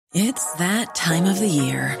It's that time of the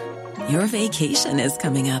year. Your vacation is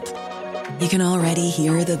coming up. You can already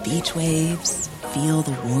hear the beach waves, feel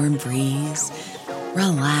the warm breeze,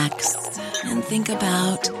 relax, and think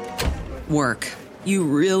about work. You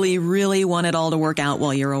really, really want it all to work out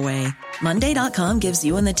while you're away. Monday.com gives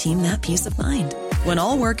you and the team that peace of mind. When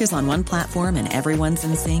all work is on one platform and everyone's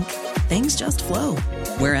in sync, things just flow.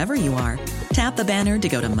 Wherever you are, tap the banner to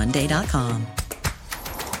go to Monday.com.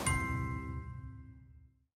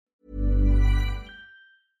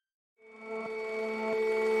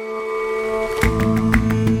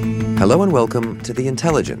 Hello and welcome to The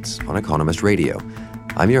Intelligence on Economist Radio.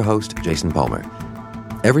 I'm your host, Jason Palmer.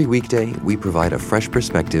 Every weekday, we provide a fresh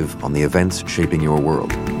perspective on the events shaping your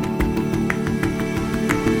world.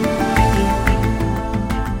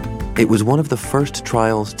 It was one of the first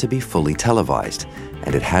trials to be fully televised,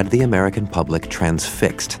 and it had the American public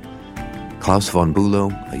transfixed. Klaus von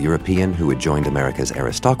Bülow, a European who had joined America's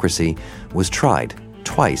aristocracy, was tried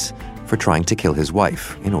twice for trying to kill his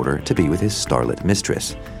wife in order to be with his starlet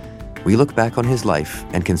mistress. We look back on his life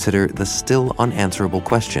and consider the still unanswerable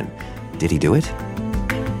question, did he do it?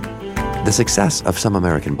 The success of some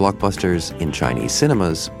American blockbusters in Chinese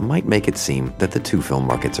cinemas might make it seem that the two film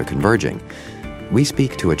markets are converging. We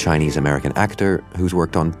speak to a Chinese-American actor who's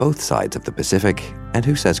worked on both sides of the Pacific and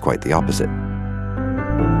who says quite the opposite.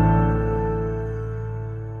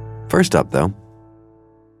 First up, though.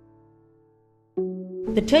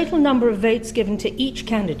 The total number of votes given to each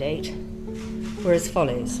candidate were as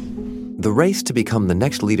follows. The race to become the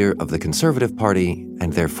next leader of the Conservative Party,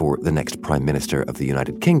 and therefore the next Prime Minister of the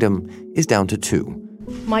United Kingdom, is down to two.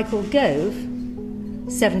 Michael Gove,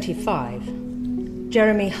 75.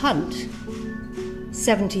 Jeremy Hunt,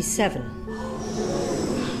 77.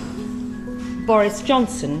 Boris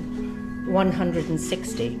Johnson,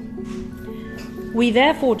 160. We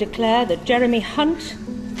therefore declare that Jeremy Hunt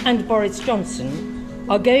and Boris Johnson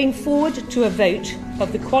are going forward to a vote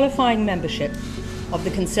of the qualifying membership of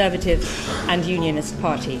the Conservative and Unionist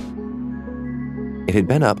Party. It had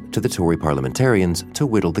been up to the Tory parliamentarians to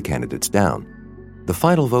whittle the candidates down. The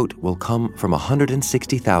final vote will come from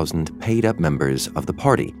 160,000 paid-up members of the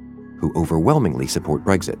party, who overwhelmingly support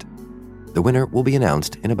Brexit. The winner will be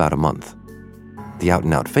announced in about a month. The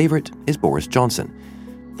out-and-out favourite is Boris Johnson.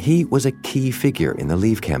 He was a key figure in the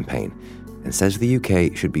Leave campaign and says the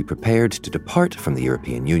UK should be prepared to depart from the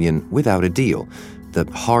European Union without a deal, the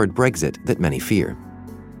hard Brexit that many fear.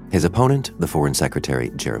 His opponent, the Foreign Secretary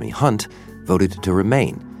Jeremy Hunt, voted to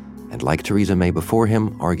remain, and like Theresa May before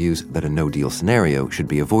him, argues that a no-deal scenario should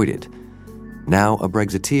be avoided. Now a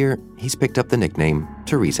Brexiteer, he's picked up the nickname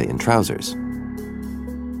Theresa in Trousers.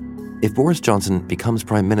 If Boris Johnson becomes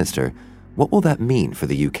Prime Minister, what will that mean for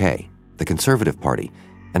the UK, the Conservative Party,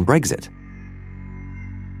 and Brexit?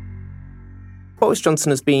 Boris Johnson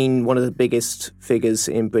has been one of the biggest figures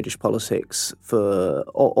in British politics for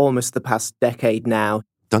almost the past decade now.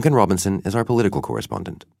 Duncan Robinson is our political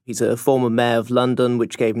correspondent. He's a former mayor of London,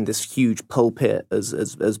 which gave him this huge pulpit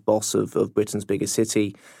as boss of Britain's biggest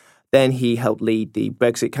city. Then he helped lead the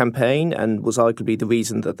Brexit campaign and was arguably the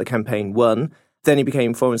reason that the campaign won. Then he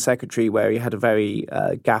became Foreign Secretary, where he had a very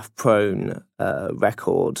gaffe-prone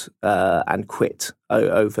record and quit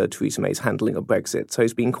over Theresa May's handling of Brexit. So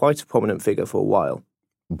he's been quite a prominent figure for a while.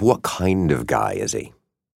 What kind of guy is he?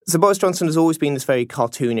 So Boris Johnson has always been this very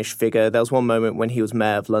cartoonish figure. There was one moment when he was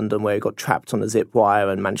mayor of London where he got trapped on a zip wire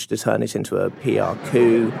and managed to turn it into a PR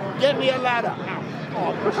coup. Get me a ladder.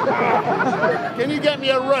 Can you get me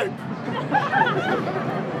a rope?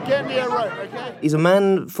 Get me a rope, okay? He's a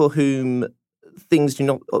man for whom things do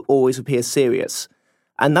not always appear serious.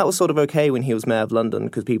 And that was sort of okay when he was mayor of London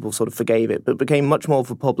because people sort of forgave it, but became much more of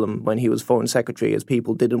a problem when he was foreign secretary as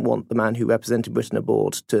people didn't want the man who represented Britain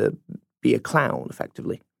abroad to be a clown,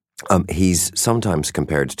 effectively. He's sometimes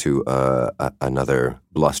compared to another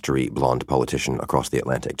blustery blonde politician across the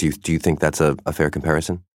Atlantic. Do you think that's a fair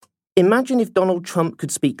comparison? Imagine if Donald Trump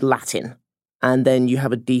could speak Latin. And then you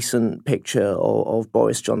have a decent picture of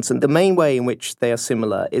Boris Johnson. The main way in which they are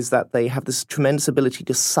similar is that they have this tremendous ability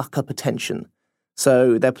to suck up attention.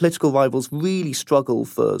 So their political rivals really struggle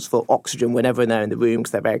for oxygen whenever they're in the room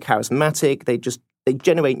because they're very charismatic. They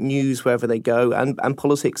generate news wherever they go, and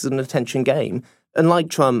politics is an attention game. And like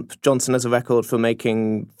Trump, Johnson has a record for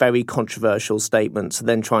making very controversial statements,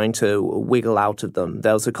 then trying to wiggle out of them.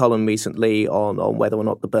 There was a column recently on whether or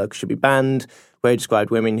not the burqa should be banned, where he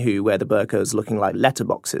described women who wear the burqa as looking like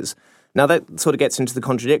letterboxes. Now, that sort of gets into the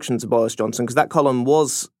contradictions of Boris Johnson, because that column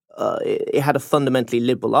it had a fundamentally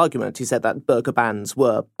liberal argument. He said that burqa bans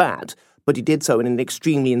were bad, but he did so in an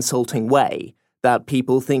extremely insulting way that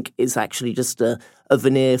people think is actually just a a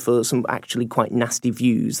veneer for some actually quite nasty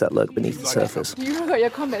views that lurk beneath the surface. Do you regret your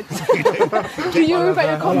comments? Do you regret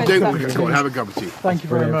your comments? Go on, have a cup of tea. Thank you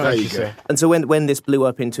very much. There you go. And so when this blew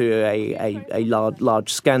up into a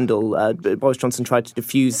large scandal, Boris Johnson tried to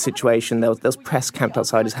diffuse the situation. There was press camped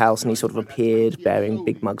outside his house, and he sort of appeared bearing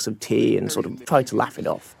big mugs of tea and sort of tried to laugh it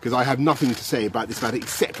off. Because I have nothing to say about this matter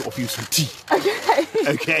except offer you some tea. Okay.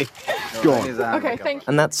 Okay? Go on. Okay, thank you.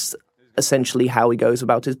 And that's essentially how he goes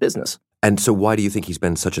about his business. And so why do you think he's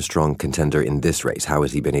been such a strong contender in this race? How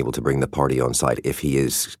has he been able to bring the party on side if he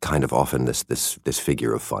is kind of often this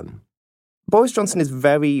figure of fun? Boris Johnson is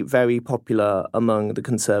very, very popular among the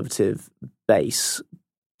Conservative base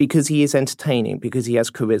because he is entertaining, because he has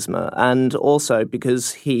charisma, and also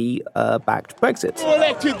because he backed Brexit. Who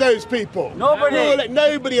elected those people? Nobody.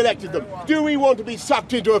 Nobody elected them. Do we want to be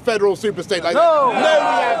sucked into a federal superstate like that? No, we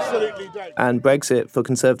absolutely don't. And Brexit, for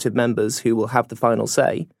Conservative members who will have the final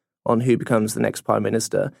say on who becomes the next Prime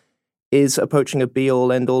Minister, is approaching a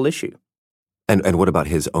be-all, end-all issue. And what about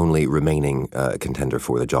his only remaining contender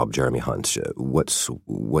for the job, Jeremy Hunt? What's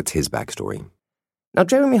his backstory? Now,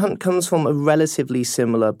 Jeremy Hunt comes from a relatively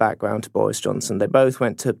similar background to Boris Johnson. They both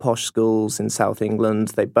went to posh schools in South England.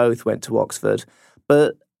 They both went to Oxford.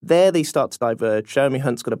 But there they start to diverge. Jeremy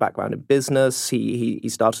Hunt's got a background in business. He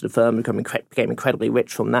started a firm, became incredibly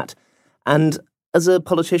rich from that. And as a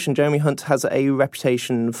politician, Jeremy Hunt has a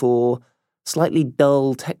reputation for slightly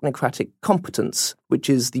dull technocratic competence, which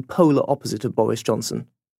is the polar opposite of Boris Johnson.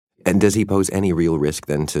 And does he pose any real risk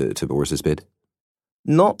then to Boris's bid?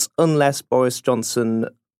 Not unless Boris Johnson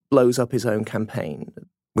blows up his own campaign.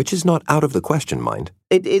 Which is not out of the question, mind.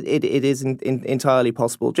 It is entirely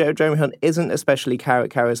possible. Jeremy Hunt isn't especially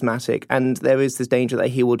charismatic, and there is this danger that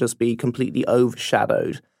he will just be completely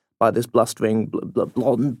overshadowed by this blustering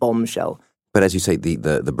blonde bombshell. But as you say,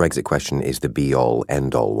 the Brexit question is the be-all,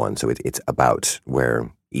 end-all one, so it's about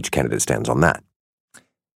where each candidate stands on that.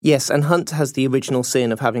 Yes, and Hunt has the original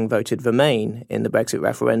sin of having voted Remain in the Brexit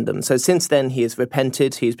referendum. So since then, he has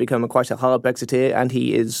repented, he's become quite a hard Brexiteer, and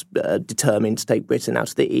he is determined to take Britain out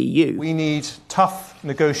of the EU. We need tough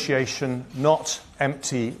negotiation, not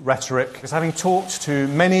empty rhetoric. Because having talked to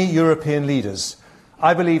many European leaders,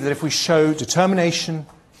 I believe that if we show determination,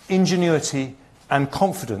 ingenuity and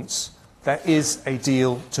confidence, there is a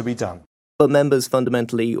deal to be done. But members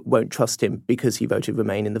fundamentally won't trust him because he voted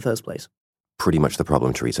Remain in the first place. Pretty much the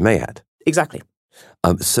problem Theresa May had. Exactly.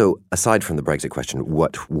 So, aside from the Brexit question,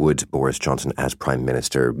 what would Boris Johnson as Prime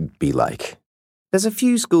Minister be like? There's a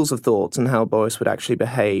few schools of thought on how Boris would actually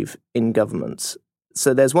behave in government.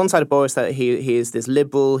 So there's one side of Boris that he is this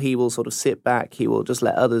liberal, he will sort of sit back, he will just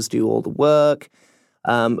let others do all the work.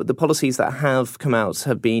 The policies that have come out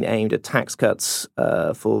have been aimed at tax cuts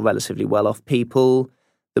for relatively well-off people.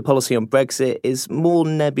 The policy on Brexit is more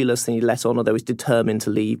nebulous than he let on, although he's determined to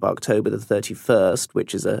leave by October the 31st,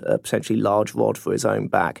 which is a potentially large rod for his own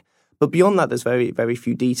back. But beyond that, there's very, very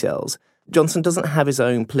few details. Johnson doesn't have his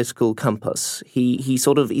own political compass. He's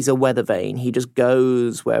a weather vane. He just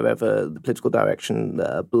goes wherever the political direction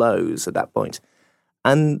blows at that point.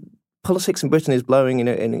 And politics in Britain is blowing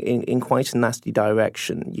in quite a nasty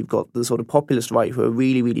direction. You've got the sort of populist right who are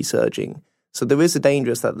really, really surging. So there is a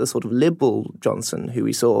danger that the sort of liberal Johnson, who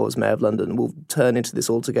we saw as Mayor of London, will turn into this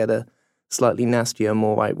altogether slightly nastier,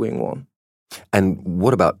 more right-wing one. And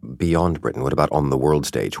what about beyond Britain? What about on the world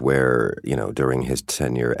stage where, during his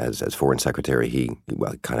tenure as Foreign Secretary, he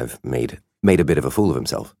kind of made a bit of a fool of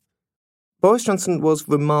himself? Boris Johnson was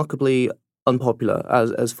remarkably unpopular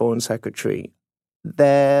as Foreign Secretary.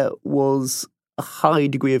 There was a high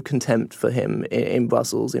degree of contempt for him in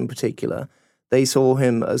Brussels in particular. They saw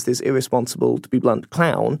him as this irresponsible, to be blunt,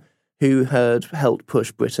 clown who had helped push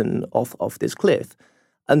Britain off this cliff.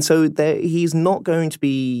 And so he's not going to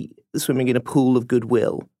be swimming in a pool of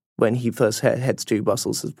goodwill when he first heads to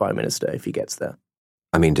Brussels as Prime Minister, if he gets there.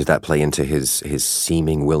 I mean, does that play into his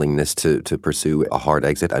seeming willingness to pursue a hard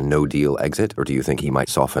exit, a no-deal exit? Or do you think he might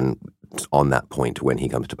soften on that point when he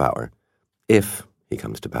comes to power, if he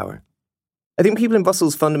comes to power? I think people in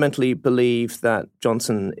Brussels fundamentally believe that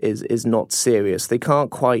Johnson is not serious. They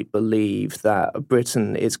can't quite believe that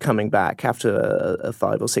Britain is coming back after a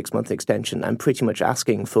 5 or 6 month extension and pretty much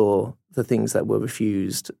asking for the things that were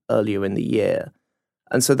refused earlier in the year.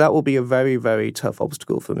 And so that will be a very, very tough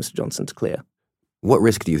obstacle for Mr. Johnson to clear. What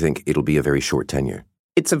risk do you think it'll be a very short tenure?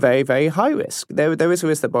 It's a very, very high risk. There is a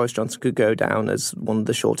risk that Boris Johnson could go down as one of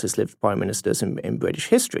the shortest-lived prime ministers in British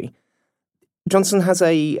history. Johnson has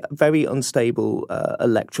a very unstable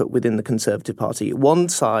electorate within the Conservative Party. One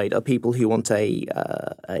side are people who want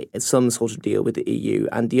some sort of deal with the EU,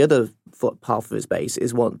 and the other half of his base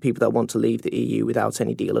is people that want to leave the EU without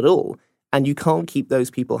any deal at all. And you can't keep those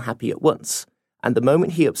people happy at once. And the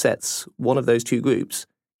moment he upsets one of those two groups,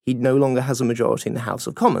 he no longer has a majority in the House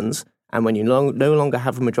of Commons. And when you no longer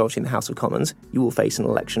have a majority in the House of Commons, you will face an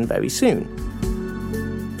election very soon.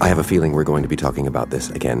 I have a feeling we're going to be talking about this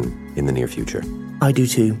again in the near future. I do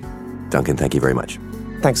too. Duncan, thank you very much.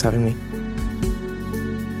 Thanks for having me.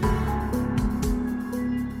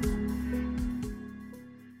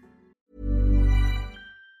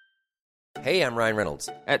 Hey, I'm Ryan Reynolds.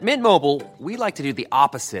 At Mint Mobile, we like to do the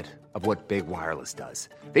opposite of what Big Wireless does.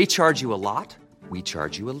 They charge you a lot, we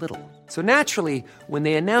charge you a little. So naturally, when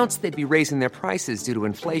they announced they'd be raising their prices due to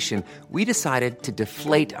inflation, we decided to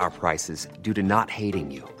deflate our prices due to not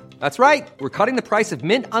hating you. That's right. We're cutting the price of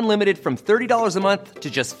Mint Unlimited from $30 a month to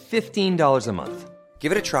just $15 a month.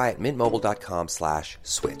 Give it a try at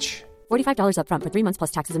mintmobile.com/switch. $45 up front for 3 months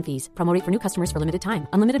plus taxes and fees. Promo rate for new customers for limited time.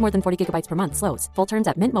 Unlimited more than 40 gigabytes per month. Slows full terms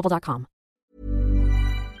at mintmobile.com.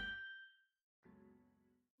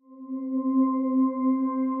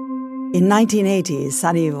 In 1980,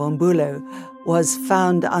 Sunny von Bülow was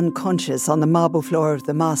found unconscious on the marble floor of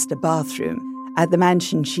the master bathroom at the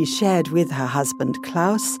mansion she shared with her husband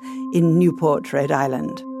Klaus in Newport, Rhode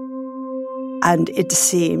Island. And it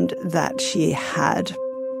seemed that she had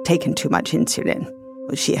taken too much insulin.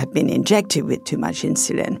 She had been injected with too much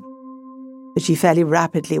insulin. But she fairly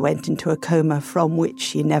rapidly went into a coma from which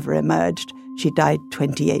she never emerged. She died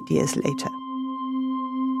 28 years later.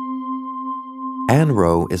 Anne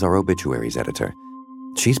Rowe is our obituaries editor.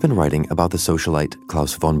 She's been writing about the socialite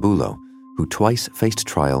Klaus von Bülow, who twice faced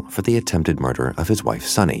trial for the attempted murder of his wife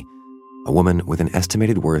Sunny, a woman with an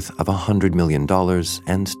estimated worth of $100 million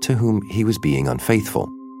and to whom he was being unfaithful.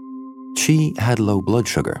 She had low blood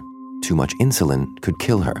sugar. Too much insulin could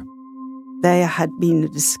kill her. There had been a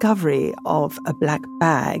discovery of a black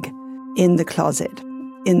bag in the closet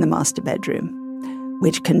in the master bedroom,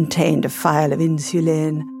 which contained a phial of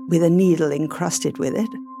insulin with a needle encrusted with it.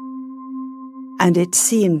 And it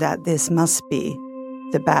seemed that this must be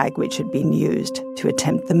the bag which had been used to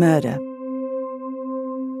attempt the murder.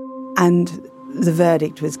 And the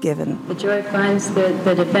verdict was given. The jury finds the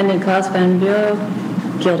defendant, Klaus von Bülow,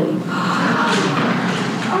 guilty.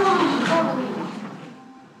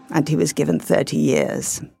 And he was given 30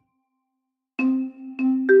 years.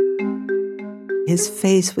 His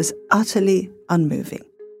face was utterly unmoving.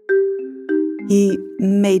 He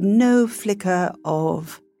made no flicker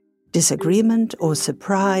of disagreement or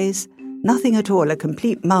surprise, nothing at all, a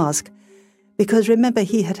complete mask, because remember,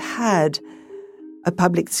 he had had a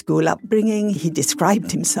public school upbringing. He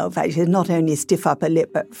described himself actually as not only stiff upper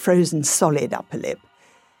lip, but frozen solid upper lip.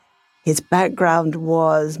 His background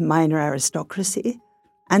was minor aristocracy,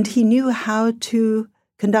 and he knew how to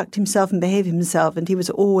conduct himself and behave himself, and he was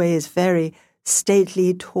always very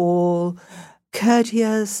stately, tall,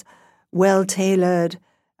 courteous, well-tailored,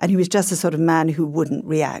 and he was just the sort of man who wouldn't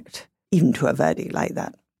react even to a verdict like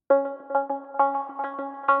that.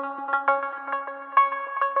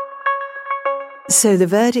 So the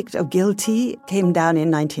verdict of guilty came down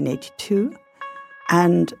in 1982,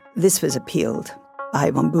 and this was appealed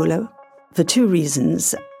by von Bülow for two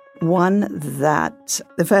reasons. One, that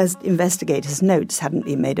the first investigator's notes hadn't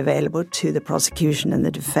been made available to the prosecution and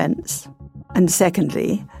the defense. And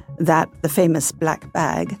secondly, that the famous black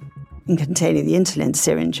bag containing the insulin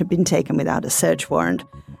syringe had been taken without a search warrant.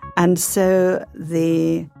 And so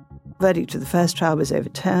the verdict of the first trial was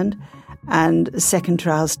overturned, and the second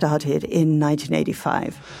trial started in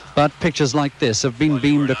 1985. But pictures like this have been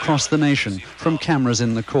beamed across the nation from cameras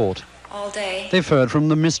in the court. All day. They've heard from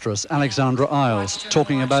the mistress, Alexandra Isles,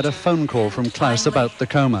 talking about a phone call from Klaus about the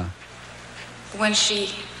coma. When she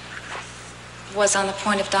was on the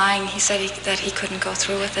point of dying, he said that he couldn't go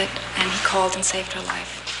through with it, and he called and saved her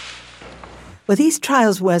life. Well, these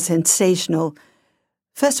trials were sensational,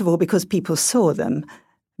 first of all, because people saw them,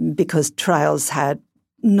 because trials had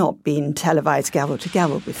not been televised gavel to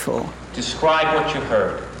gavel before. Describe what you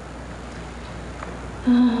heard.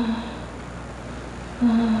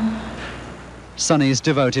 Sunny's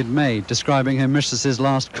devoted maid describing her mistress's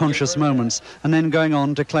last conscious moments and then going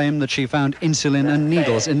on to claim that she found insulin and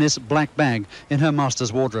needles in this black bag in her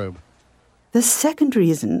master's wardrobe. The second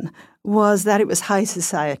reason was that it was high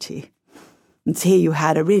society. And here you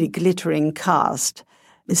had a really glittering cast.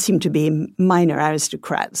 There seemed to be minor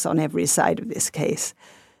aristocrats on every side of this case.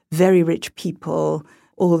 Very rich people,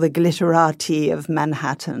 all the glitterati of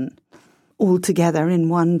Manhattan, all together in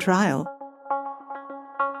one trial.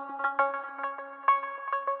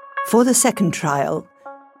 For the second trial,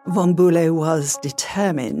 von Bülow was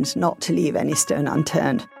determined not to leave any stone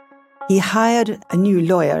unturned. He hired a new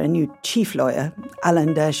lawyer, a new chief lawyer,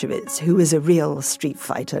 Alan Dershowitz, who was a real street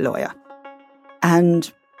fighter lawyer.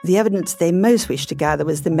 And the evidence they most wished to gather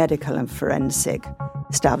was the medical and forensic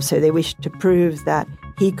stuff. So they wished to prove that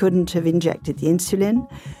he couldn't have injected the insulin,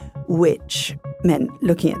 which meant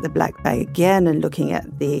looking at the black bag again and looking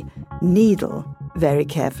at the needle very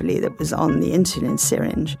carefully that was on the insulin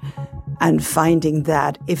syringe, and finding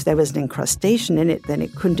that if there was an incrustation in it, then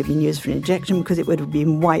it couldn't have been used for an injection because it would have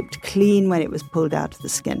been wiped clean when it was pulled out of the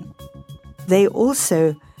skin. They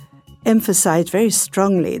also emphasized very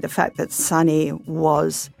strongly the fact that Sunny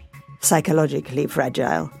was psychologically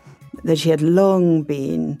fragile, that she had long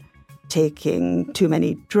been taking too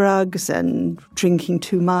many drugs and drinking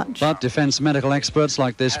too much. But defence medical experts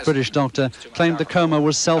like this British doctor claimed the coma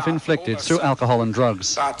was self-inflicted through alcohol and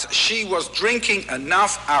drugs. But she was drinking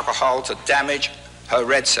enough alcohol to damage her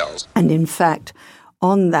red cells. And in fact,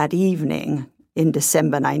 on that evening in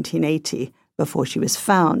December 1980, before she was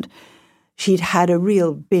found, she'd had a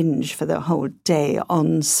real binge for the whole day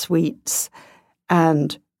on sweets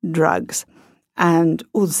and drugs, and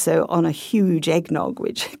also on a huge eggnog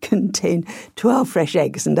which contained 12 fresh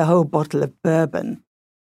eggs and a whole bottle of bourbon.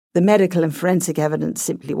 The medical and forensic evidence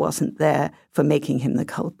simply wasn't there for making him the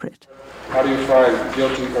culprit. How do you find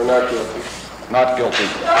guilty or not guilty? Not guilty.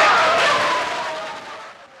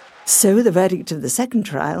 So the verdict of the second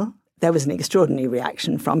trial, there was an extraordinary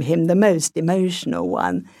reaction from him, the most emotional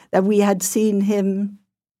one that we had seen him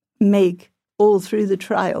make all through the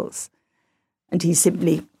trials. And he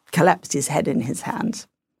simply collapsed his head in his hands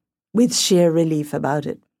with sheer relief about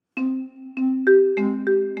it.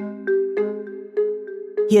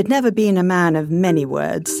 He had never been a man of many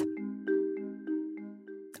words.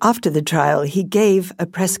 After the trial, he gave a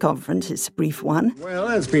press conference, it's a brief one. Well,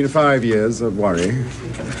 it's been 5 years of worry.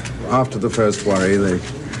 After the first worry, the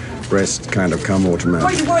rest kind of come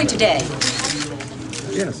automatically. Are you worried today?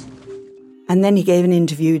 Yes. And then he gave an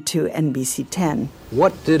interview to NBC 10.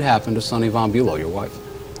 What did happen to Sonny von Bülow, your wife?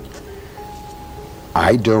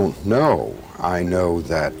 I don't know. I know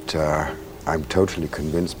that I'm totally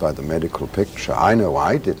convinced by the medical picture. I know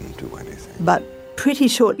I didn't do anything. But pretty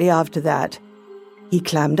shortly after that, he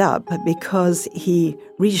clammed up because he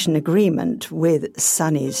reached an agreement with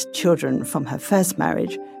Sonny's children from her first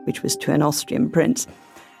marriage, which was to an Austrian prince,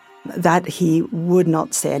 that he would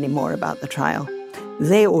not say any more about the trial.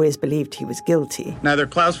 They always believed he was guilty. Neither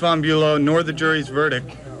Klaus von Bülow nor the jury's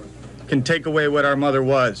verdict can take away what our mother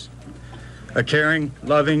was. A caring,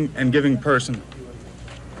 loving, and giving person.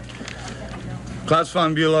 Klaus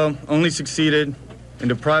von Bülow only succeeded in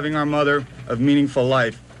depriving our mother of meaningful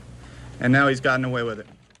life, and now he's gotten away with it.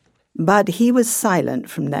 But he was silent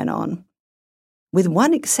from then on, with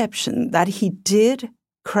one exception, that he did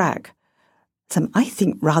crack some, I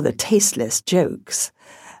think, rather tasteless jokes.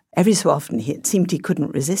 Every so often it seemed he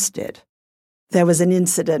couldn't resist it. There was an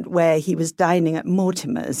incident where he was dining at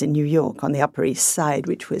Mortimer's in New York on the Upper East Side,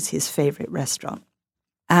 which was his favourite restaurant.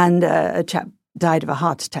 And a chap died of a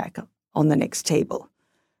heart attack on the next table.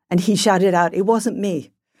 And he shouted out, "It wasn't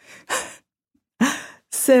me."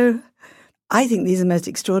 So I think these are most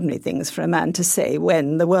extraordinary things for a man to say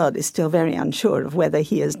when the world is still very unsure of whether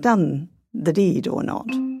he has done the deed or not.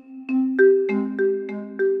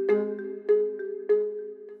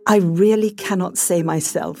 I really cannot say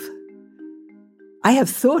myself. I have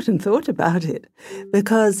thought and thought about it,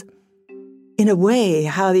 because in a way,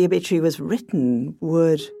 how the obituary was written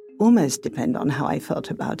would almost depend on how I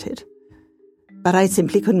felt about it. But I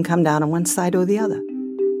simply couldn't come down on one side or the other.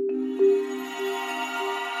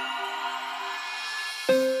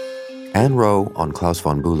 Anne Rowe on Klaus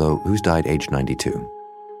von Bülow, who's died aged 92.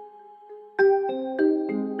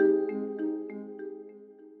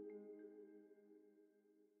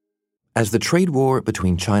 As the trade war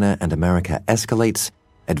between China and America escalates,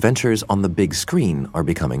 adventures on the big screen are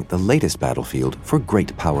becoming the latest battlefield for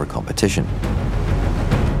great power competition.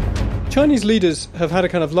 Chinese leaders have had a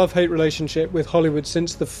kind of love-hate relationship with Hollywood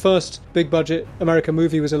since the first big-budget American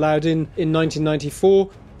movie was allowed in 1994.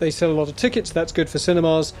 They sell a lot of tickets, that's good for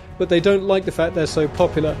cinemas, but they don't like the fact they're so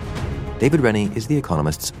popular. David Rennie is The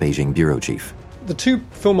Economist's Beijing bureau chief. The two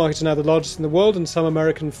film markets are now the largest in the world, and some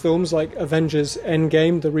American films like Avengers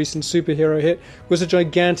Endgame, the recent superhero hit, was a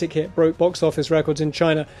gigantic hit, broke box office records in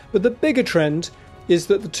China. But the bigger trend is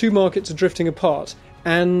that the two markets are drifting apart,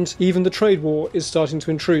 and even the trade war is starting to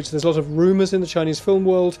intrude. So there's a lot of rumours in the Chinese film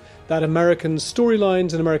world that American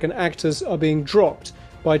storylines and American actors are being dropped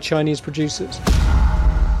by Chinese producers.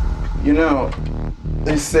 You know,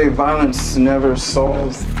 they say violence never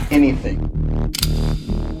solves anything.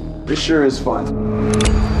 It sure is fun.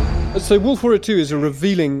 So Wolf Warrior 2 is a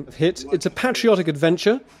revealing hit. It's a patriotic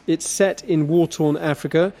adventure. It's set in war-torn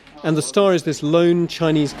Africa, and the star is this lone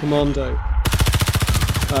Chinese commando.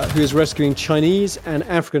 who is rescuing Chinese and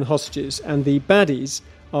African hostages, and the baddies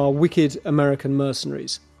are wicked American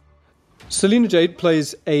mercenaries. Selina Jade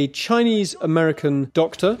plays a Chinese-American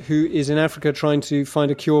doctor who is in Africa trying to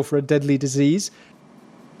find a cure for a deadly disease.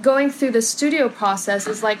 Going through the studio process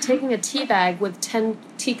is like taking a tea bag with 10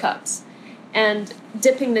 teacups and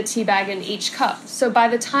dipping the tea bag in each cup. So by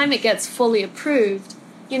the time it gets fully approved,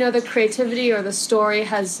 the creativity or the story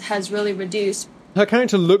has really reduced. Her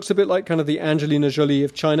character looks a bit like kind of the Angelina Jolie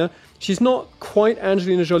of China. She's not quite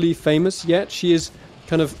Angelina Jolie famous yet. She is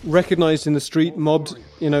kind of recognised in the street, mobbed,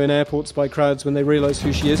 in airports by crowds when they realise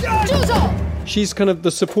who she is. She's kind of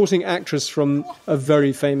the supporting actress from a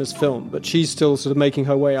very famous film, but she's still sort of making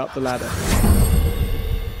her way up the ladder.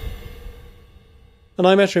 And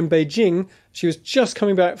I met her in Beijing. She was just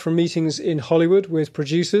coming back from meetings in Hollywood with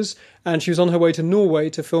producers, and she was on her way to Norway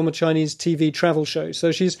to film a Chinese TV travel show.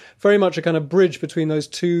 So she's very much a kind of bridge between those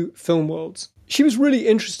two film worlds. She was really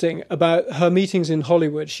interesting about her meetings in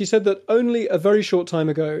Hollywood. She said that only a very short time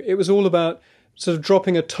ago, it was all about sort of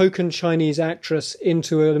dropping a token Chinese actress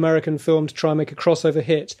into an American film to try and make a crossover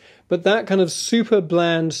hit. But that kind of super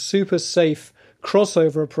bland, super safe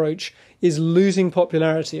crossover approach is losing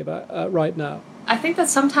popularity right now. I think that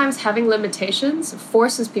sometimes having limitations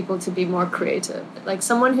forces people to be more creative. Like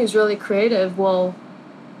someone who's really creative will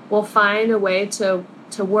find a way to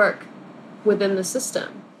work within the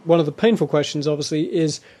system. One of the painful questions, obviously,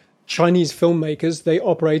 is Chinese filmmakers. They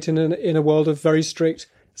operate in a world of very strict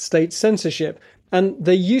state censorship. And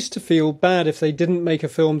they used to feel bad if they didn't make a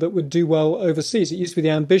film that would do well overseas. It used to be the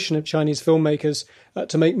ambition of Chinese filmmakers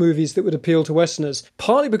to make movies that would appeal to Westerners,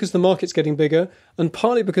 partly because the market's getting bigger and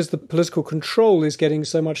partly because the political control is getting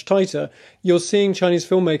so much tighter. You're seeing Chinese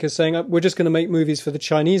filmmakers saying, we're just going to make movies for the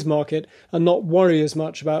Chinese market and not worry as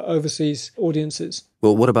much about overseas audiences.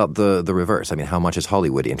 Well, what about the reverse? I mean, how much is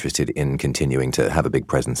Hollywood interested in continuing to have a big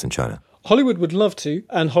presence in China? Hollywood would love to,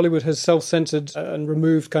 and Hollywood has self-censored and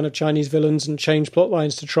removed kind of Chinese villains and changed plot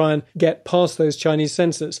lines to try and get past those Chinese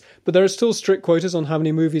censors. But there are still strict quotas on how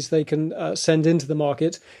many movies they can send into the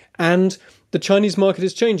market, and the Chinese market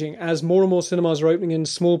is changing. As more and more cinemas are opening in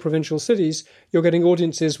small provincial cities, you're getting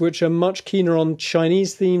audiences which are much keener on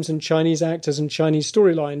Chinese themes and Chinese actors and Chinese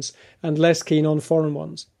storylines, and less keen on foreign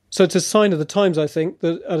ones. So it's a sign of the times, I think,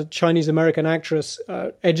 that a Chinese-American actress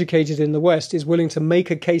educated in the West is willing to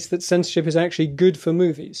make a case that censorship is actually good for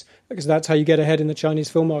movies, because that's how you get ahead in the Chinese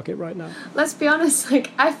film market right now. Let's be honest,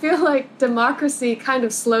 I feel like democracy kind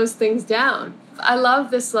of slows things down. I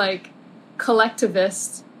love this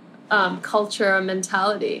collectivist culture or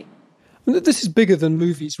mentality. This is bigger than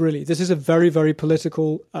movies, really. This is a very, very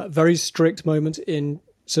political, very strict moment in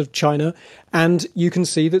sort of China, and you can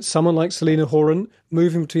see that someone like Selina Horan,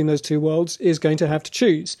 moving between those two worlds, is going to have to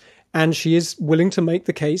choose. And she is willing to make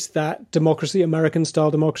the case that democracy, American-style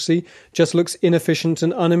democracy, just looks inefficient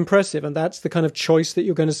and unimpressive, and that's the kind of choice that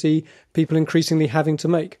you're going to see people increasingly having to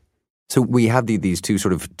make. So we have these two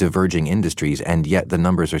sort of diverging industries, and yet the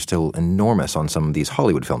numbers are still enormous on some of these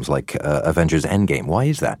Hollywood films like Avengers Endgame. Why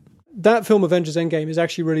is that? That film, Avengers Endgame, is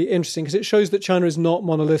actually really interesting because it shows that China is not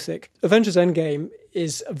monolithic. Avengers Endgame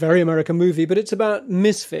is a very American movie, but it's about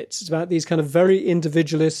misfits. It's about these kind of very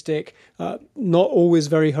individualistic, not always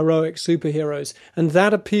very heroic superheroes. And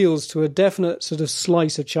that appeals to a definite sort of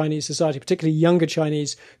slice of Chinese society, particularly younger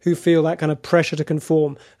Chinese who feel that kind of pressure to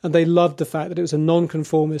conform. And they loved the fact that it was a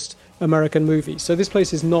non-conformist American movie. So this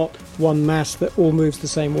place is not one mass that all moves the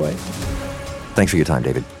same way. Thanks for your time,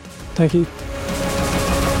 David. Thank you.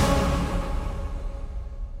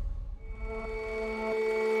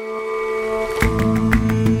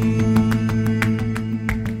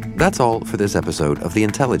 That's all for this episode of The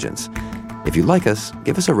Intelligence. If you like us,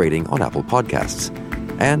 give us a rating on Apple Podcasts.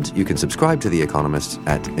 And you can subscribe to The Economist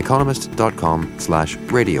at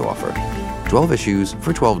economist.com/radio offer. 12 issues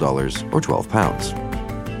for $12 or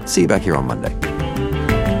 £12. See you back here on Monday.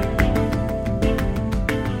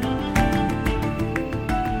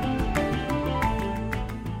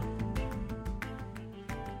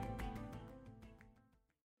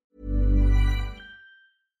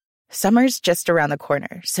 Summer's just around the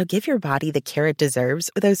corner, so give your body the care it deserves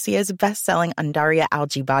with Osea's best-selling Undaria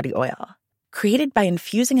Algae Body Oil. Created by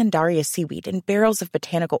infusing Undaria seaweed in barrels of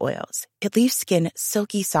botanical oils, it leaves skin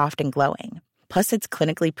silky soft and glowing. Plus, it's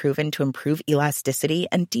clinically proven to improve elasticity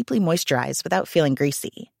and deeply moisturize without feeling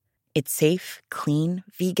greasy. It's safe, clean,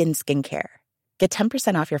 vegan skincare. Get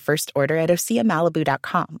 10% off your first order at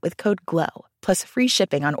OseaMalibu.com with code GLOW, plus free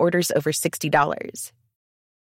shipping on orders over $60.